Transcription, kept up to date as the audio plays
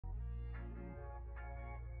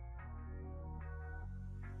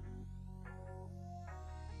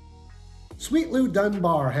Sweet Lou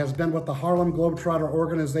Dunbar has been with the Harlem Globetrotter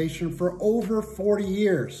organization for over 40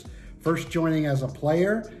 years, first joining as a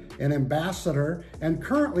player, an ambassador, and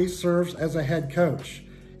currently serves as a head coach.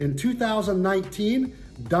 In 2019,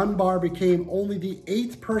 Dunbar became only the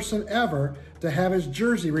 8th person ever to have his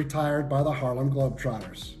jersey retired by the Harlem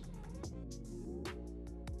Globetrotters.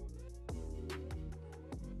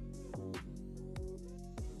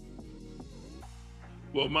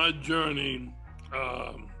 Well, my journey,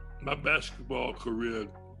 my basketball career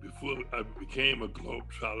before I became a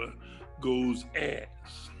Globetrotter goes as.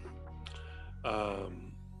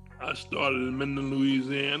 I started in Minden,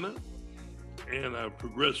 Louisiana, and I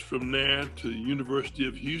progressed from there to the University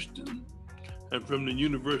of Houston. And from the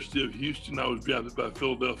University of Houston, I was drafted by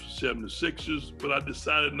Philadelphia 76ers, but I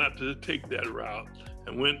decided not to take that route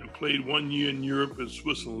and went and played 1 year in Europe in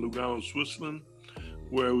Switzerland, Lugano, Switzerland,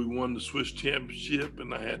 where we won the Swiss championship,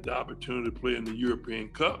 and I had the opportunity to play in the European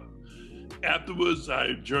Cup. Afterwards,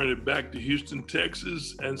 I journeyed back to Houston,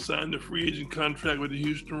 Texas, and signed a free agent contract with the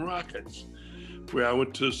Houston Rockets, where I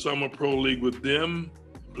went to the Summer Pro League with them,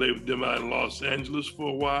 played with them out in Los Angeles for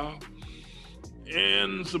a while.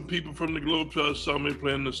 And some people from the Globetrotters saw me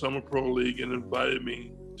playing in the Summer Pro League and invited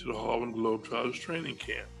me to the Harlem Globetrotters training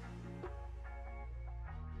camp.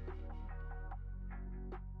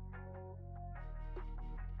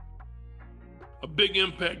 A big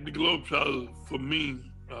impact the Globetrotters for me,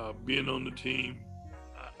 being on the team.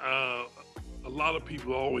 A lot of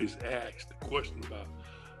people always ask the question about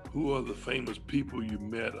who are the famous people you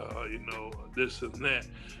met, this and that.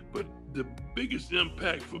 But the biggest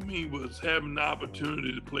impact for me was having the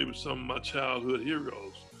opportunity to play with some of my childhood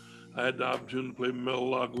heroes. I had the opportunity to play with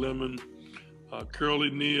Meadowlark Lemon,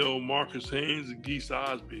 Curly Neal, Marcus Haynes, and Geese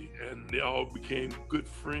Osby, and they all became good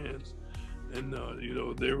friends. And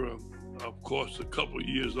they were, of course, a couple of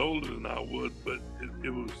years older than I was, but it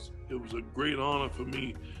was a great honor for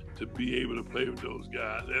me to be able to play with those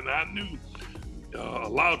guys. And I knew a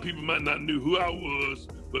lot of people might not knew who I was,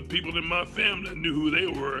 but people in my family knew who they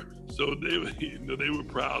were, so they were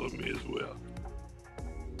proud of me as well.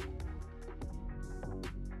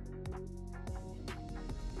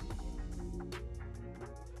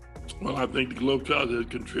 Well, I think the Globetrotters have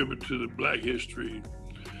contributed to the Black history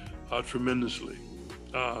tremendously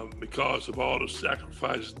because of all the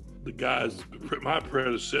sacrifices the guys, my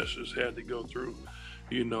predecessors, had to go through.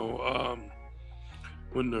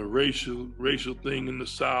 When the racial thing in the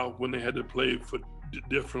South, when they had to play for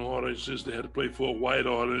different audiences, they had to play for a white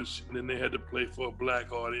audience, and then they had to play for a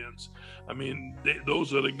Black audience. I mean,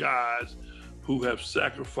 those are the guys who have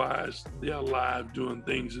sacrificed their lives doing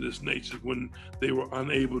things of this nature when they were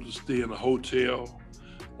unable to stay in a hotel,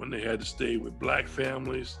 when they had to stay with Black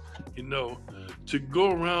families, to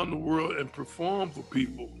go around the world and perform for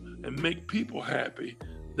people and make people happy.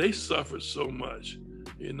 They suffered so much.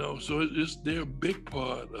 So they're a big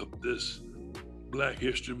part of this Black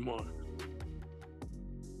History Month.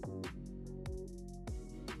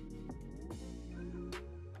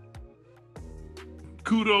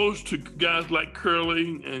 Kudos to guys like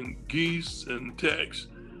Curly and Geese and Tex.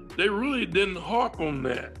 They really didn't harp on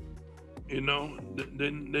that. They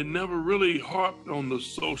never really harped on the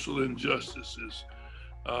social injustices.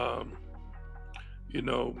 But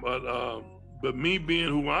me being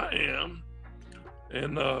who I am,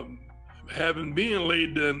 and having been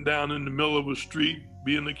laid down in the middle of a street,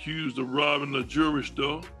 being accused of robbing a jewelry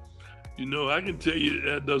store, I can tell you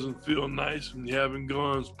that doesn't feel nice when you're having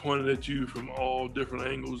guns pointed at you from all different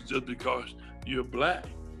angles just because you're Black.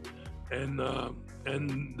 And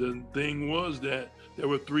the thing was that there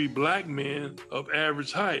were 3 Black men of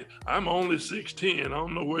average height. I'm only 6'10". I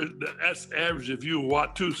don't know where that's average if you're a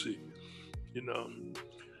Watusi,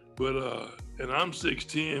 But and I'm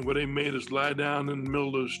 6'10", where they made us lie down in the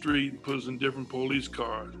middle of the street and put us in different police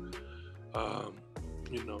cars.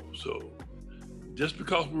 So just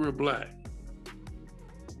because we were Black.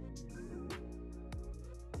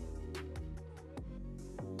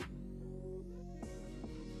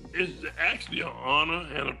 It's actually an honor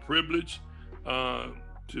and a privilege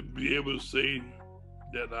to be able to say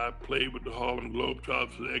that I played with the Harlem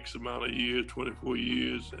Globetrotters for X amount of years, 24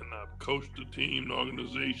 years, and I've coached the team, the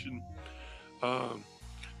organization,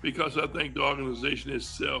 because I think the organization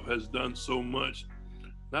itself has done so much,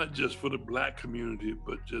 not just for the Black community,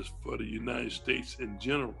 but just for the United States in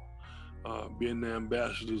general, being the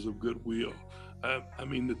ambassadors of goodwill. I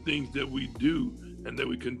mean, the things that we do and that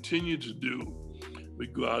we continue to do, we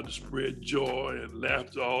go out to spread joy and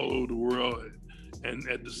laughter all over the world, and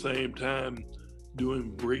at the same time,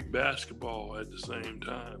 doing great basketball at the same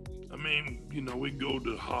time. I mean, we go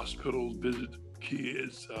to hospitals, visit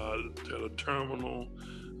kids, to the terminal,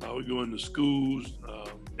 We go into schools,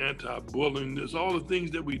 anti-bullying. There's all the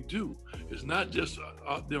things that we do. It's not just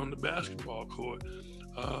out there on the basketball court.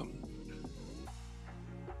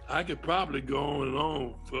 I could probably go on and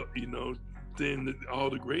on for, saying all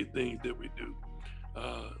the great things that we do.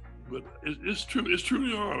 But it's true. It's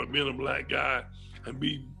truly an honor being a black guy and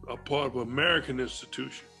be a part of an American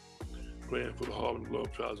institution, playing for the Harlem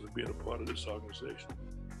Globetrotters and being a part of this organization.